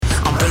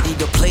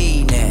to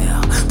play now.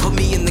 Put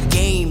me in the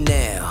game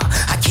now.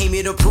 I came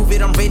here to prove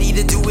it, I'm ready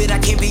to do it, I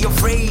can't be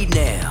afraid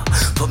now.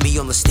 Put me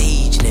on the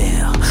stage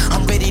now,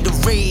 I'm ready to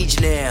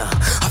rage now.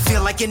 I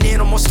feel like an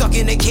animal stuck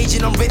in a cage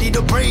and I'm ready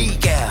to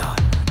break out.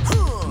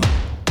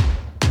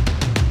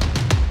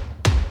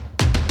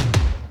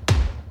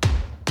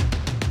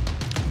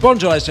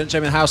 Bonjour, ladies and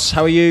gentlemen, house.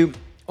 How are you?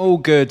 All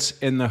good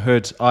in the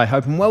hood, I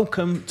hope, and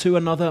welcome to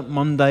another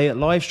Monday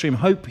live stream.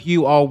 Hope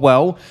you are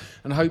well,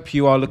 and hope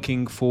you are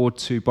looking forward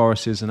to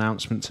Boris's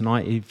announcement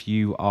tonight. If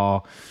you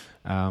are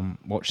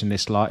watching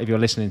this live, if you're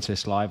listening to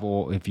this live,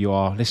 or if you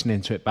are listening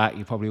to it back,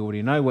 you probably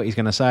already know what he's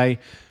going to say,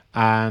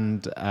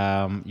 and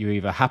you're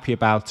either happy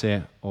about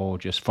it or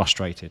just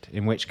frustrated.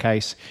 In which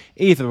case,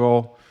 either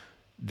or,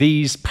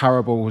 these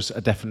parables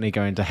are definitely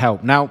going to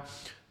help. Now,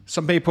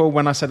 some people,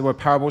 when I said the word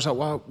parables, are like,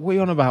 well, what are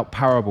you on about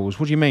parables?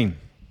 What do you mean?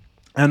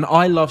 And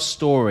I love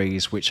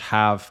stories which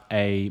have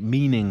a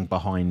meaning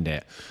behind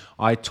it.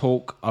 I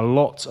talk a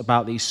lot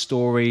about these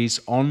stories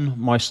on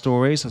my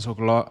stories. I talk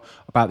a lot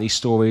about these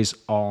stories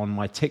on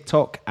my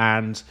TikTok,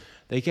 and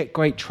they get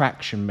great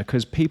traction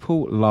because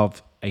people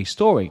love a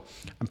story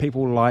and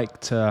people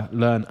like to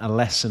learn a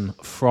lesson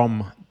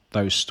from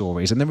those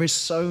stories. And there is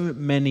so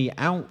many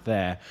out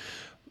there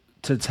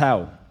to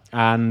tell.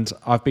 And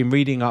I've been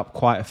reading up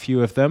quite a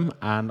few of them,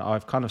 and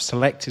I've kind of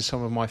selected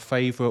some of my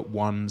favourite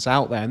ones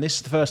out there. And this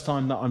is the first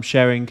time that I'm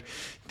sharing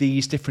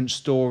these different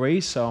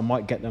stories, so I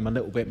might get them a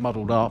little bit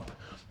muddled up.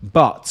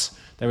 But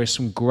there is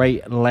some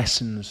great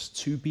lessons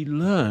to be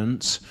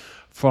learnt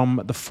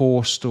from the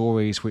 4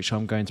 stories which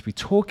I'm going to be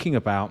talking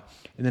about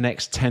in the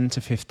next 10 to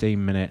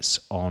 15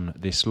 minutes on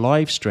this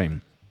live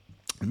stream.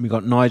 We've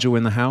got Nigel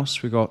in the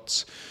house. We've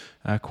got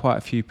quite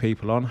a few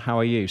people on. How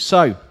are you?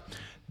 So,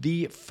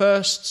 the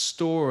first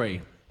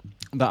story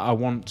that I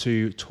want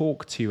to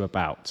talk to you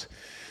about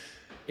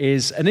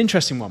is an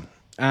interesting one,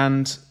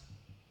 and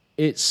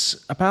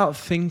it's about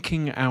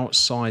thinking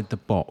outside the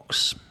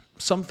box,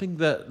 something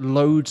that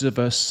loads of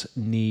us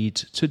need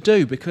to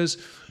do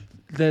because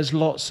there's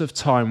lots of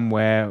time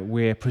where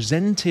we're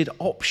presented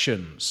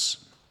options,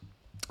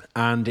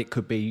 and it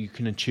could be you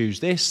can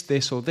choose this,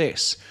 this, or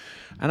this.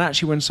 And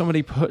actually, when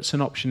somebody puts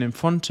an option in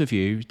front of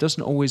you, it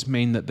doesn't always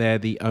mean that they're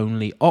the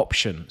only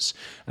options.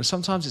 And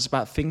sometimes it's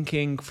about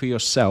thinking for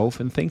yourself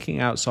and thinking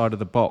outside of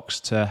the box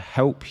to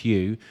help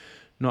you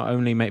not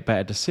only make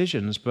better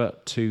decisions,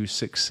 but to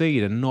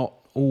succeed, and not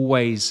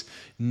always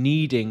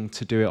needing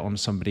to do it on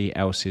somebody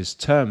else's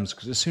terms.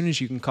 Because as soon as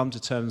you can come to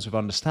terms with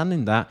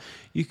understanding that,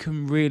 you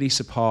can really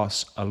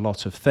surpass a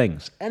lot of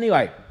things.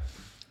 Anyway,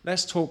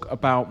 let's talk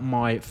about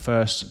my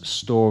first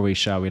story,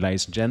 shall we,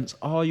 ladies and gents?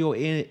 Are your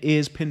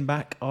ears pinned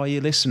back? Are you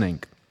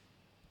listening?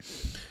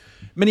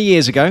 Many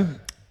years ago,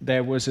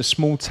 there was a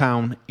small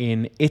town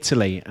in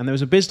Italy, and there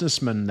was a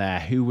businessman there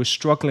who was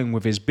struggling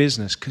with his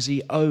business because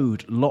he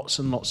owed lots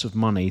and lots of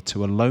money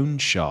to a loan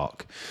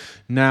shark.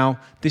 Now,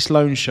 this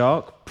loan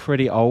shark,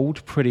 pretty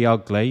old, pretty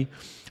ugly,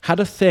 had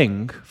a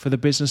thing for the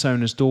business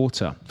owner's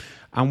daughter.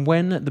 And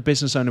when the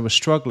business owner was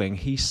struggling,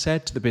 he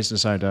said to the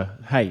business owner,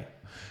 "Hey,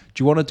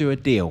 do you want to do a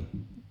deal?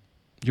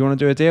 Do you want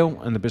to do a deal?"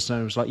 And the business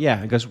owner was like,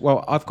 "Yeah." He goes,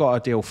 "Well, I've got a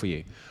deal for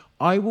you.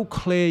 I will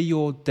clear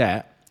your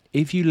debt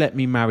if you let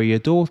me marry your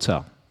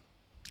daughter."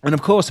 And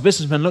of course, the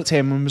businessman looked at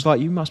him and was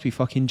like, "You must be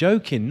fucking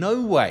joking.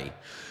 No way."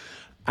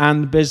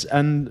 And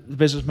the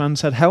businessman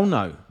said, "Hell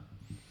no."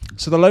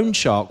 So the loan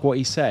shark, what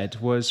he said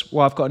was,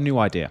 "Well, I've got a new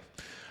idea.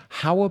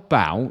 How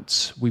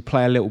about we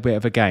play a little bit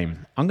of a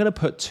game? I'm going to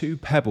put 2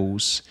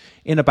 pebbles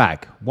in a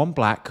bag, one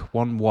black,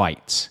 one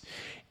white.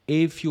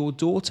 If your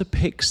daughter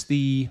picks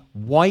the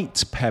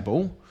white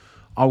pebble,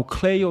 I'll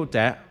clear your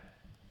debt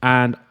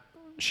and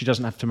she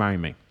doesn't have to marry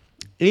me.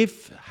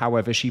 If,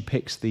 however, she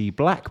picks the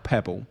black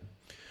pebble,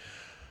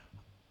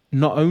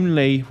 not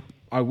only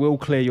I will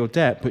clear your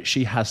debt, but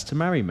she has to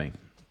marry me."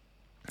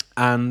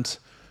 And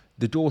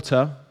the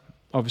daughter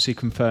obviously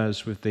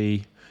confers with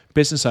the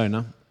business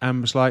owner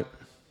and was like,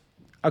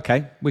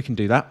 "Okay, we can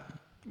do that.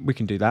 We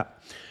can do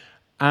that."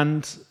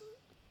 And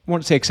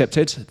once he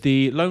accepted,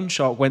 the loan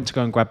shark went to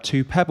go and grab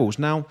 2 pebbles.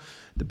 Now,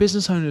 the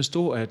business owner's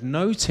daughter had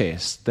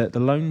noticed that the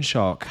loan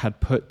shark had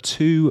put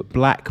 2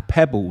 black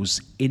pebbles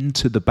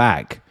into the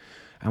bag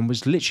and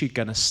was literally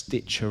going to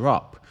stitch her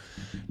up.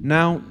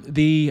 Now,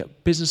 the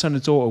business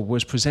owner's daughter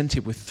was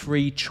presented with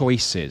 3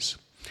 choices.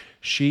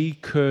 She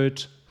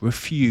could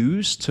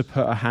refuse to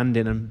put her hand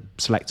in and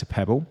select a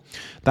pebble.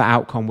 That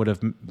outcome would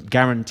have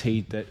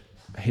guaranteed that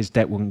his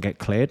debt wouldn't get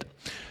cleared.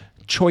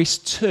 Choice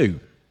 2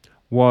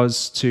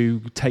 was to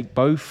take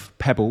both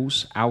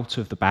pebbles out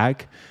of the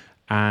bag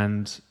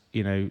and,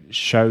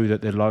 show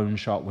that the loan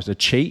shark was a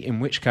cheat, in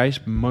which case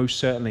most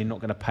certainly not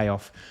going to pay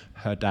off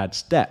her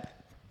dad's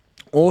debt.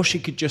 Or she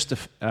could just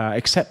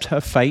accept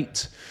her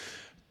fate,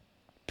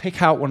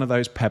 pick out one of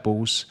those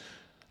pebbles,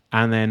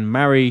 and then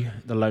marry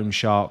the loan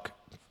shark,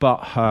 but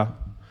her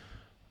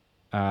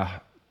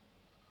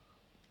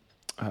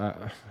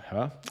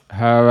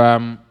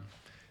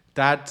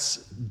dad's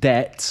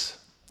debt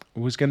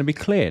was going to be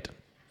cleared.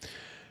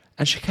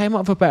 And she came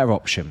up with a better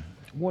option.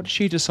 what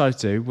she decided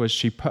to do was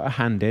she put her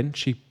hand in,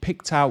 she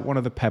picked out one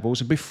of the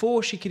pebbles, and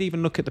before she could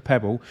even look at the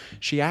pebble,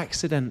 she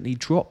accidentally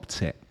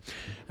dropped it.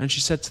 And she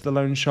said to the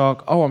loan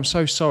shark, "Oh, I'm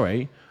so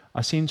sorry.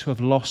 I seem to have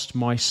lost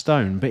my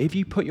stone. But if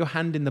you put your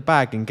hand in the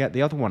bag and get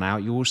the other one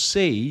out, you will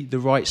see the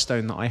right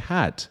stone that I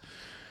had."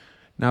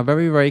 Now,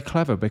 very, very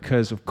clever,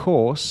 because, of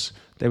course,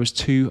 there was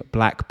 2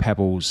 black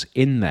pebbles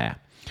in there.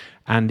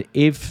 And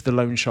if the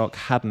loan shark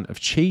hadn't have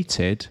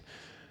cheated,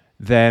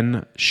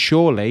 then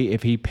surely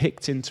if he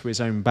picked into his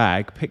own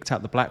bag, picked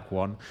out the black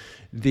one,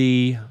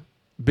 the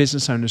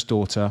business owner's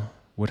daughter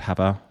would have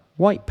a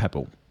white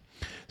pebble.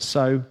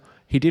 So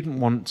he didn't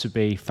want to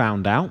be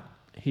found out.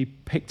 He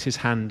picked his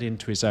hand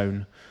into his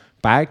own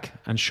bag,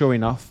 and sure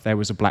enough, there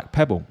was a black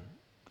pebble.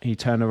 He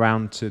turned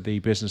around to the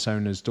business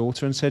owner's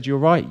daughter and said, "You're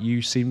right,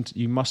 you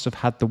must have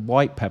had the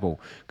white pebble.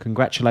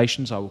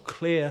 Congratulations, I will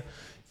clear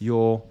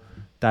your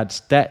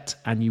dad's debt,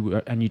 and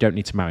you don't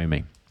need to marry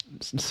me."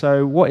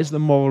 So what is the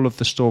moral of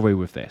the story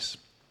with this?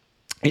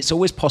 It's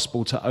always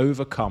possible to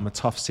overcome a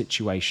tough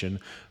situation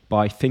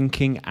by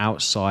thinking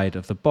outside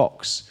of the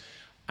box,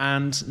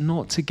 and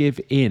not to give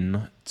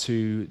in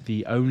to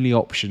the only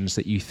options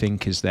that you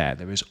think is there.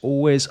 There is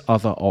always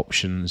other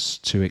options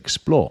to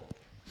explore.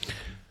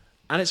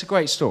 And it's a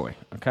great story,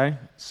 okay?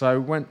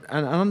 So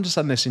and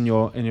understand this in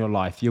your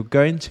life, you're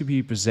going to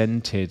be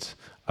presented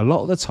a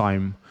lot of the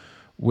time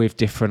with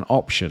different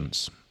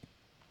options.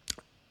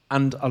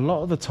 And a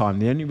lot of the time,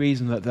 the only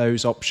reason that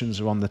those options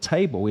are on the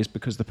table is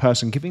because the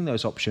person giving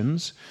those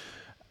options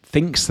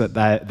thinks that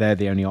they're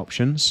the only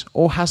options,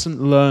 or hasn't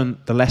learned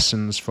the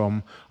lessons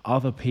from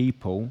other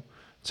people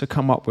to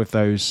come up with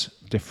those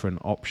different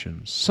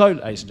options. So,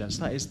 ladies and gents,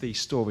 that is the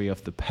story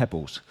of the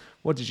pebbles.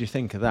 What did you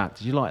think of that?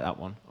 Did you like that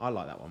one? I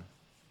like that one.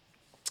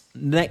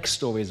 Next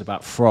story is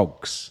about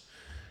frogs.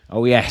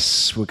 Oh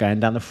yes, we're going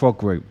down the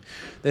frog route.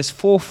 There's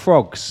 4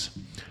 frogs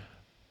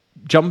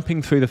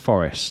jumping through the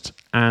forest,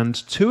 and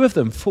 2 of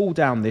them fall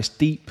down this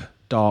deep,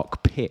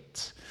 dark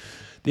pit.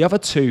 The other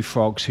 2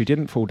 frogs who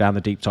didn't fall down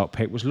the deep, dark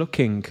pit was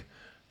looking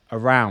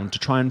around to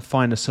try and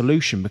find a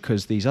solution,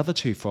 because these other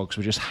 2 frogs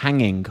were just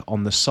hanging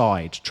on the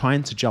side,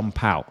 trying to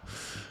jump out.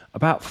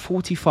 About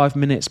 45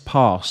 minutes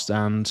passed,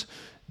 and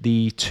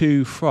the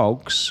 2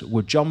 frogs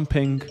were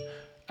jumping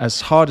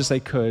as hard as they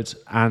could,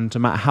 and no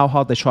matter how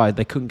hard they tried,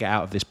 they couldn't get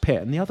out of this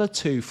pit. And the other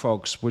 2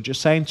 frogs were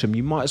just saying to him,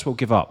 "You might as well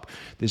give up.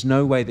 There's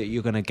no way that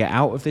you're going to get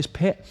out of this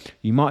pit.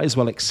 You might as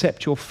well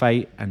accept your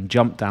fate and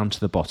jump down to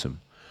the bottom."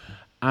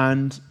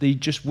 And they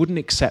just wouldn't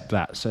accept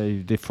that,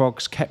 so the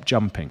frogs kept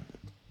jumping.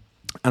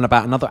 And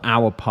about another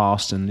hour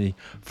passed, and the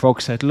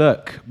frog said,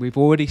 "Look, we've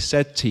already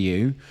said to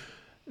you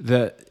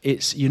that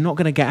you're not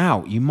going to get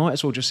out. You might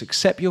as well just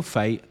accept your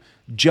fate,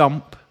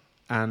 jump,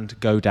 and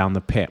go down the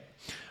pit."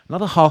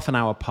 Another half an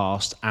hour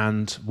passed,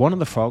 and one of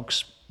the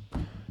frogs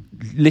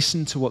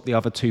listened to what the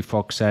other 2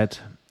 frogs said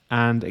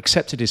and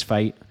accepted his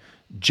fate,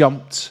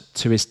 jumped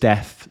to his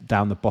death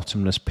down the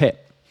bottomless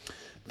pit.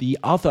 The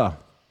other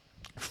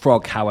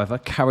frog, however,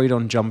 carried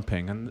on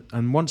jumping,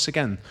 and once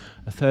again,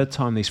 a third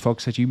time, these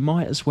frogs said, "You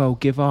might as well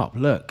give up.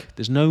 Look,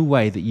 there's no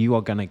way that you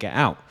are going to get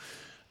out."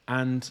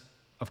 And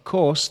of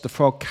course, the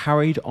frog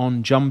carried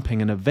on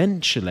jumping and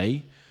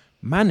eventually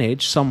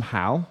managed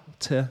somehow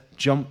to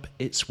jump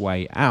its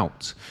way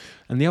out.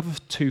 And the other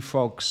 2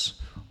 frogs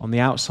on the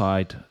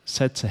outside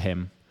said to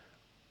him,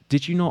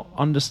 Did you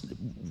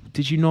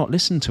not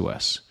listen to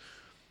us?"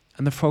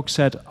 And the frog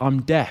said,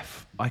 "I'm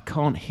deaf. I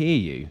can't hear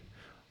you.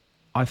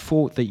 I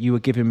thought that you were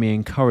giving me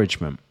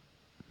encouragement."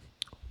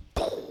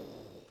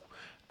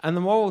 And the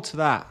moral to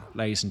that,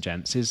 ladies and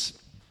gents, is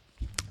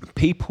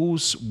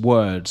people's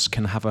words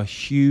can have a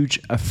huge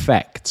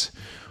effect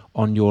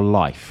on your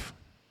life,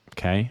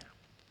 okay?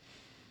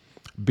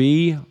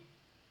 Be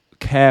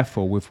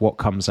careful with what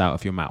comes out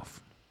of your mouth.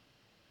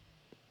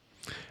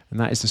 And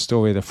that is the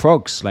story of the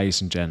frogs,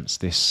 ladies and gents,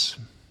 this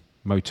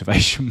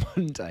Motivation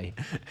Monday.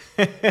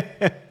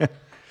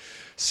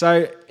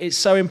 So it's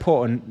so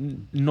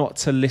important not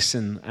to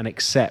listen and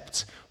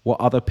accept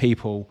what other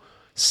people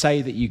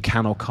say that you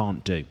can or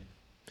can't do.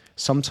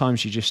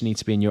 Sometimes you just need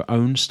to be in your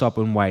own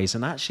stubborn ways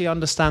and actually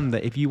understand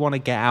that if you want to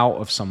get out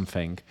of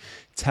something,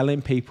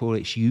 telling people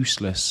it's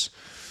useless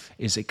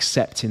is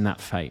accepting that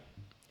fate.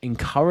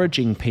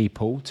 Encouraging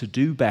people to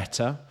do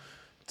better,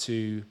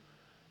 to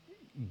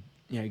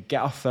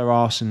get off their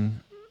arse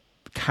and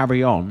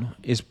carry on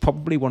is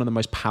probably one of the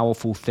most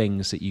powerful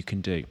things that you can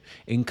do.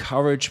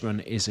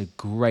 Encouragement is a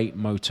great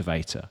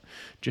motivator.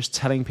 Just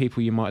telling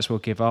people you might as well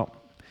give up,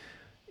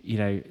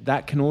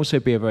 that can also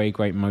be a very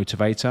great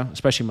motivator,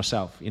 especially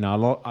myself.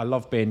 I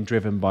love being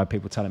driven by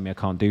people telling me I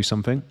can't do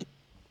something,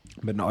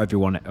 but not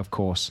everyone, of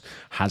course,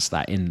 has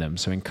that in them.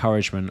 So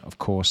encouragement, of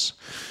course,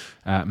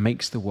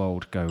 makes the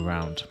world go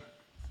round.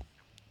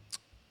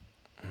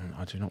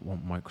 I do not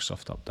want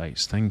Microsoft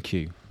updates. Thank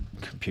you,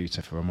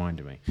 computer, for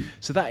reminding me.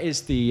 So that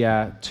is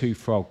the 2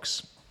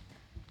 frogs.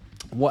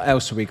 What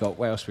else have we got?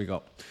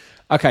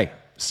 Okay,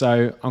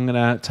 so I'm going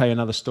to tell you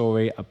another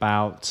story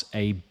about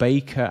a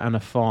baker and a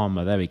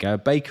farmer. There we go, a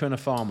baker and a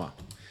farmer.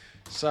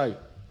 So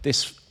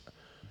this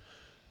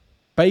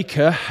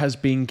Baker has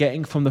been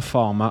getting from the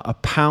farmer a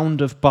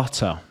pound of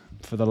butter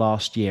for the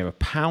last year, a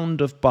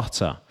pound of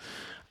butter.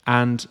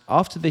 And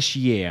after this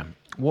year,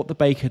 what the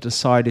baker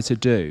decided to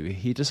do,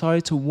 he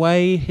decided to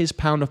weigh his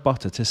pound of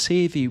butter to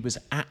see if he was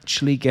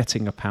actually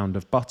getting a pound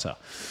of butter.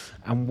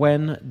 And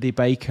when the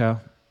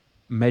baker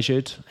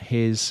measured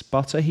his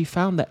butter, he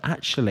found that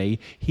actually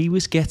he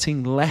was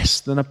getting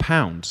less than a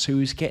pound. So he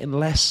was getting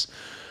less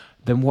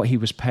than what he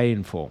was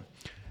paying for.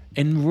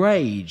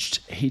 Enraged,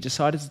 he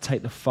decided to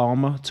take the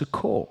farmer to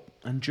court.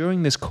 And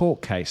during this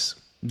court case,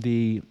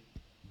 the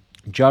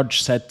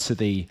judge said to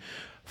the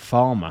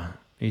farmer,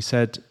 he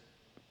said,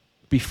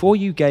 before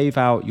you gave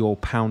out your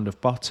pound of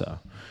butter,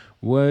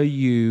 were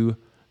you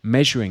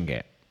measuring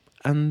it?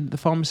 And the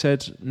farmer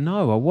said,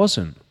 no, I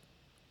wasn't.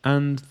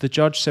 And the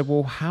judge said,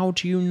 well, how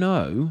do you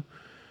know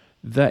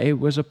that it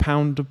was a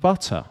pound of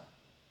butter?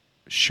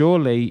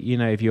 Surely,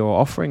 if you're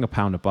offering a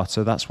pound of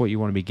butter, that's what you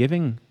want to be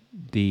giving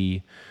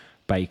the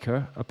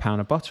baker, a pound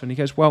of butter. And he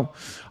goes, well,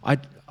 I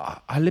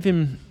live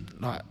in,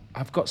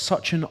 I've got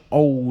such an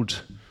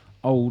old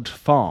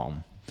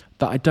farm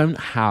that I don't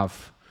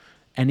have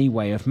any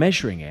way of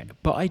measuring it,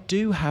 but I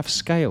do have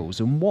scales.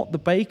 And what the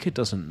baker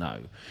doesn't know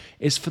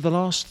is for the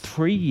last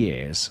 3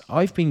 years,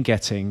 I've been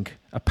getting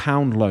a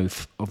pound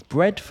loaf of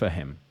bread from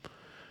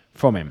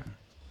him.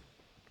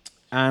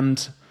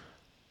 And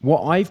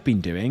what I've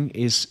been doing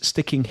is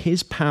sticking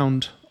his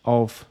pound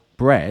of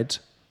bread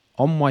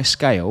on my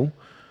scale,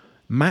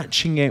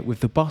 matching it with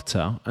the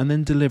butter, and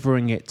then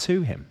delivering it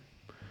to him.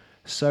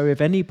 So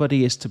if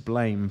anybody is to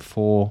blame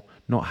for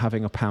not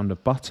having a pound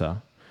of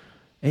butter,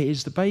 it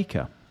is the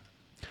baker.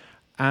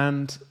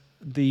 And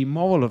the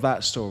moral of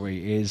that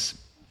story is,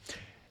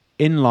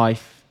 in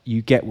life,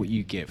 you get what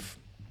you give.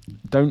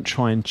 Don't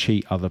try and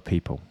cheat other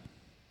people.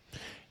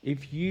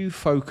 If you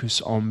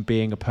focus on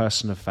being a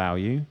person of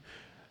value,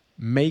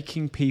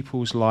 making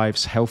people's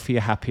lives healthier,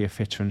 happier,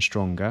 fitter, and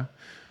stronger,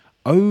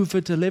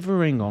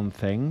 over-delivering on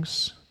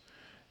things,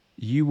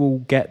 you will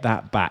get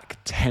that back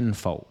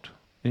tenfold.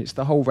 It's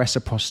the whole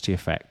reciprocity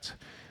effect.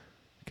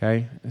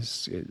 Okay?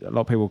 A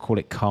lot of people call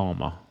it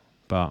karma,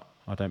 but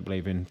I don't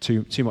believe in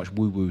too much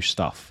woo-woo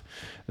stuff.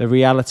 The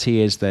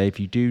reality is that if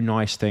you do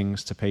nice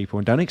things to people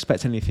and don't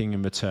expect anything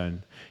in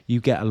return, you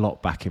get a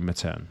lot back in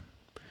return.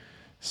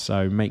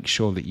 So make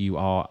sure that you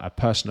are a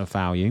person of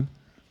value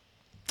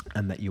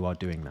and that you are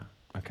doing that,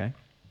 okay?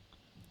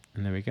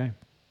 And there we go.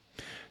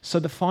 So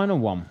the final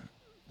one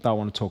that I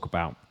want to talk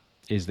about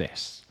is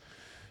this.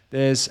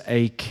 There's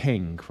a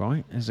king,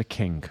 right? There's a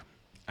king.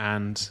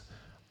 And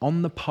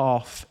on the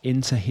path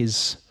into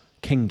his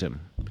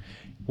kingdom,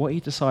 what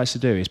he decides to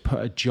do is put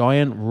a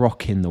giant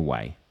rock in the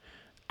way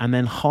and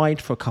then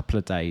hide for a couple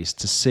of days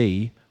to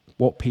see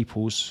what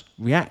people's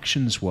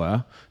reactions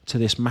were to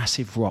this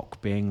massive rock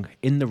being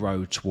in the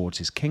road towards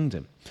his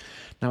kingdom.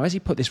 Now, as he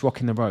put this rock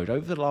in the road,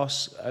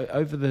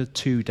 over the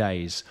 2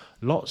 days,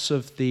 lots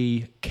of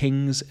the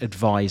king's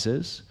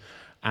advisors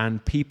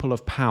and people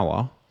of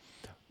power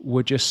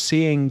were just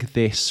seeing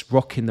this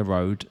rock in the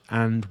road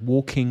and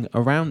walking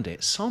around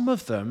it. Some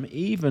of them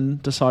even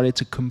decided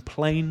to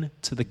complain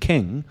to the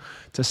king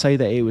to say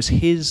that it was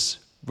his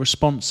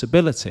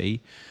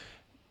responsibility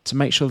to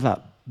make sure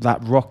that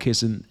that rock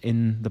isn't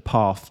in the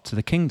path to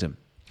the kingdom.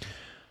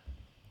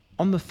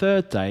 On the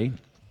third day,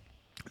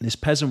 this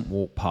peasant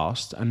walked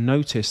past and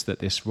noticed that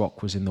this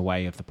rock was in the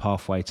way of the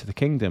pathway to the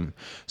kingdom.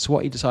 So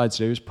what he decided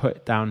to do is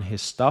put down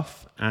his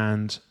stuff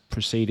and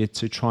proceeded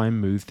to try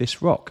and move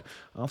this rock.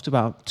 After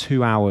about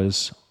 2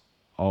 hours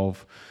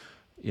of,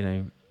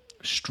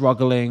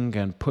 struggling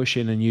and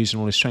pushing and using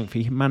all his strength,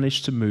 he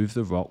managed to move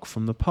the rock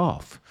from the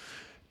path.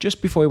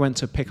 Just before he went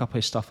to pick up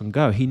his stuff and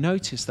go, he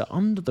noticed that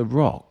under the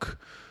rock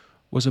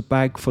was a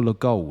bag full of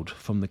gold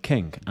from the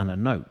king and a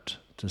note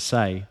to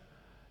say,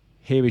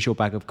 here is your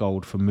bag of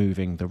gold for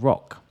moving the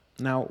rock.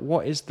 Now,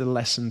 what is the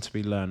lesson to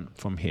be learned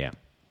from here?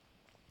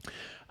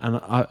 And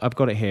I've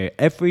got it here.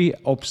 Every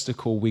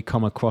obstacle we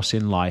come across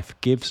in life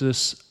gives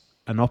us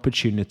an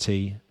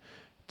opportunity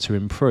to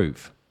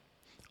improve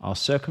our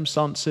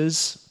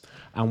circumstances.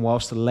 And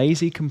whilst the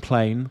lazy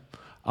complain,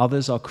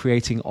 others are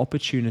creating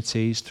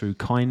opportunities through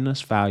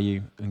kindness,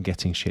 value, and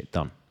getting shit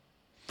done.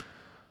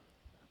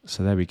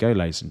 So there we go,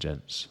 ladies and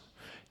gents.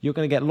 You're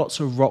going to get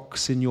lots of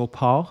rocks in your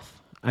path,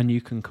 and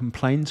you can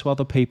complain to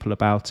other people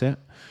about it.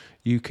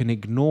 You can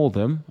ignore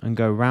them and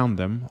go around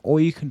them, or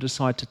you can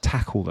decide to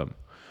tackle them.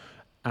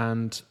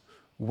 And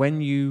when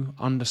you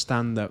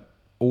understand that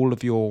all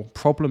of your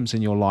problems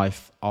in your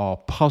life are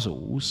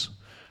puzzles,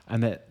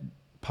 and that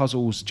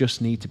puzzles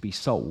just need to be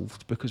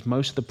solved, because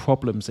most of the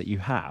problems that you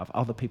have,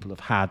 other people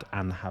have had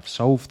and have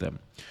solved them,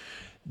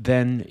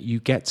 then you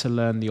get to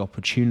learn the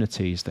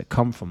opportunities that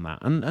come from that.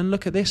 And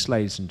look at this,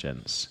 ladies and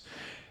gents.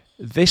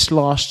 This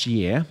last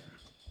year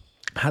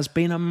has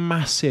been a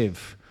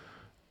massive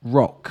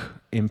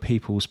rock in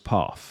people's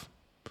path.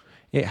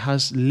 It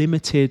has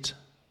limited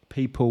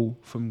people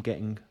from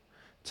getting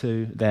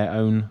to their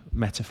own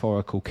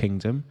metaphorical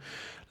kingdom.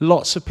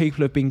 Lots of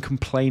people have been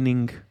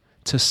complaining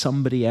to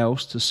somebody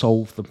else to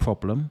solve the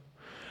problem,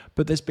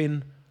 but there's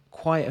been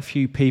quite a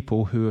few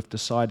people who have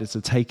decided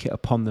to take it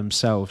upon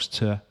themselves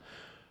to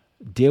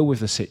deal with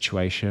the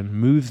situation,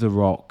 move the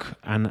rock,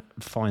 and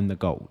find the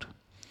gold.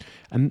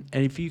 And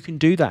if you can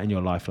do that in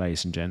your life,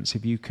 ladies and gents,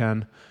 if you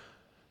can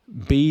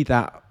be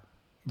that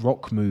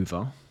rock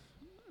mover,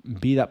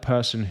 be that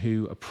person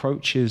who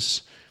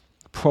approaches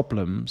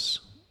problems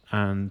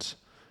and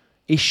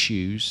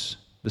issues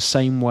the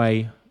same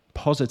way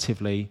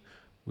positively,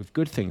 with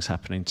good things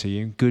happening to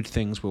you, good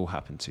things will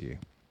happen to you.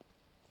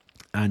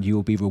 And you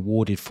will be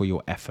rewarded for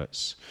your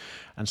efforts.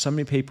 And so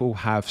many people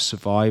have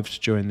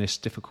survived during this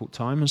difficult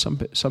time, and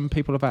some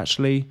people have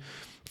actually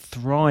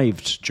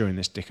thrived during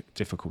this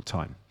difficult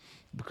time,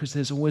 because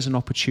there's always an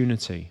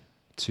opportunity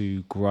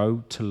to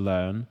grow, to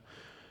learn,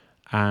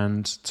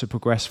 and to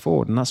progress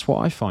forward. And that's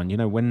what I find.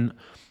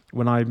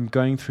 When I'm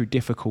going through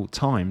difficult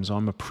times,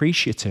 I'm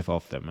appreciative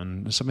of them.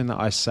 And something that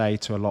I say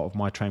to a lot of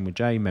my Train with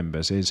Jay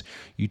members is,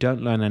 you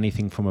don't learn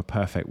anything from a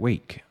perfect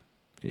week.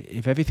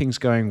 If everything's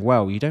going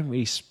well, you don't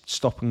really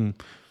stop and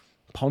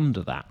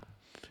ponder that.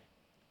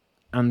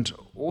 And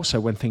also,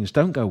 when things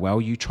don't go well,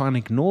 you try and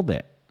ignore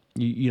that.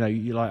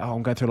 You're like,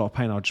 I'm going through a lot of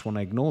pain, I just want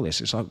to ignore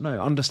this. It's like, no,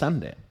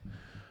 understand it.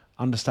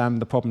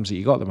 Understand the problems that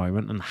you got at the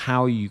moment and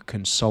how you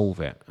can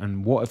solve it.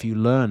 And what have you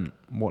learned?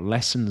 What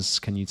lessons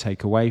can you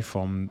take away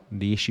from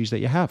the issues that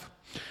you have?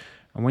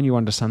 And when you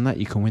understand that,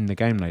 you can win the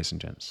game, ladies and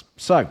gents.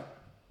 So,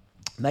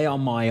 they are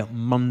my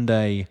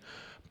Monday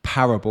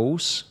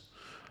parables.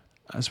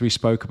 As we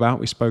spoke about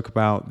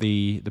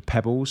the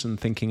pebbles and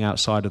thinking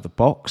outside of the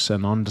box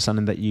and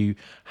understanding that you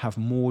have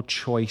more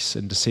choice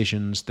and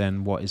decisions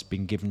than what has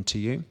been given to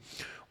you.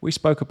 We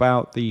spoke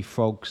about the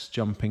frogs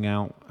jumping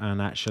out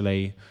and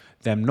actually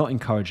them not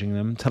encouraging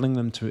them, telling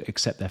them to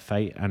accept their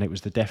fate, and it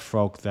was the deaf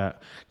frog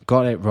that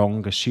got it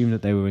wrong, assumed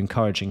that they were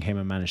encouraging him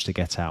and managed to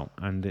get out.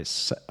 And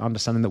it's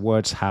understanding that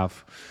words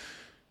have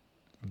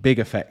big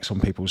effects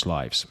on people's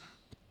lives.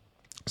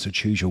 So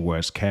choose your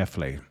words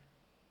carefully.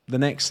 The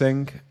next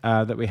thing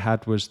that we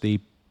had was the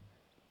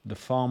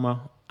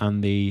farmer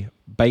and the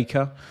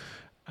baker,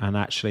 and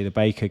actually the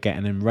baker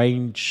getting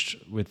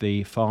enraged with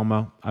the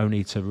farmer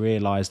only to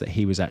realise that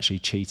he was actually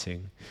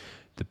cheating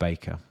the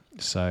baker.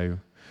 So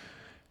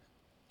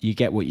you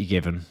get what you're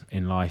given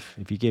in life.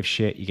 If you give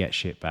shit, you get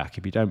shit back.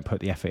 If you don't put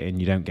the effort in,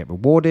 you don't get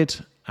rewarded.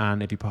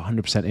 And if you put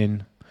 100%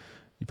 in,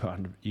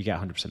 you get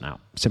 100%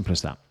 out. Simple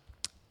as that.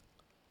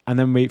 And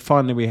then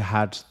we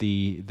had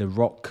the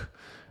rock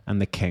and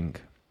the king.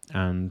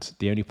 And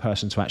the only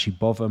person to actually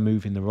bother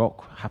moving the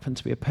rock happened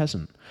to be a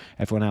peasant.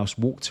 Everyone else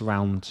walked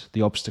around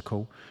the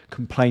obstacle,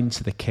 complained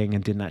to the king,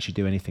 and didn't actually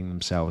do anything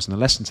themselves. And the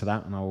lesson to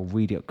that, and I will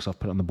read it because I've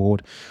put it on the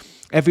board.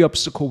 Every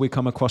obstacle we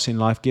come across in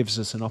life gives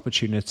us an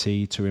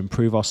opportunity to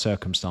improve our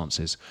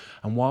circumstances.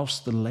 And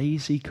whilst the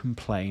lazy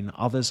complain,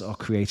 others are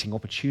creating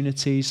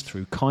opportunities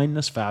through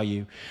kindness,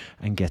 value,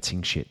 and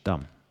getting shit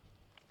done.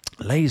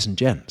 Ladies and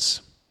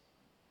gents,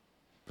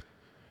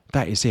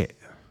 that is it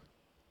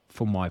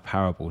for my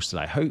parables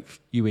today. Hope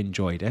you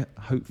enjoyed it.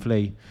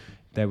 Hopefully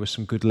there were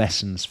some good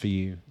lessons for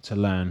you to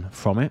learn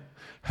from it.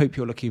 Hope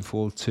you're looking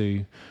forward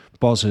to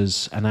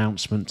Boz's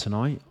announcement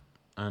tonight.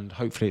 And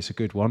hopefully it's a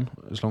good one.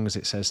 As long as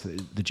it says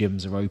that the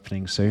gyms are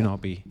opening soon, I'll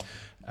be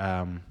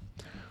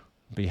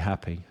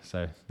happy.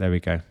 So there we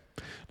go.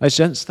 Ladies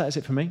and gents, that is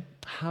it for me.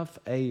 Have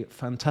a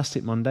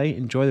fantastic Monday.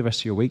 Enjoy the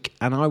rest of your week.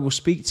 And I will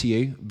speak to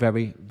you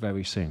very,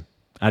 very soon.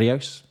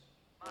 Adios,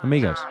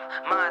 amigos.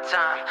 My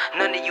time,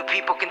 none of you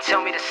people can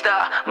tell me to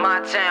stop.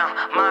 My town,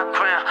 my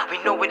crown.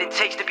 We know what it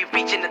takes to be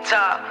reaching the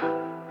top.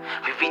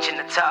 We reaching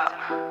the top.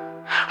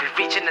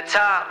 We reaching the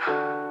top.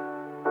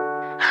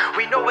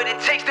 We know what it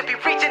takes to be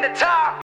reaching the top.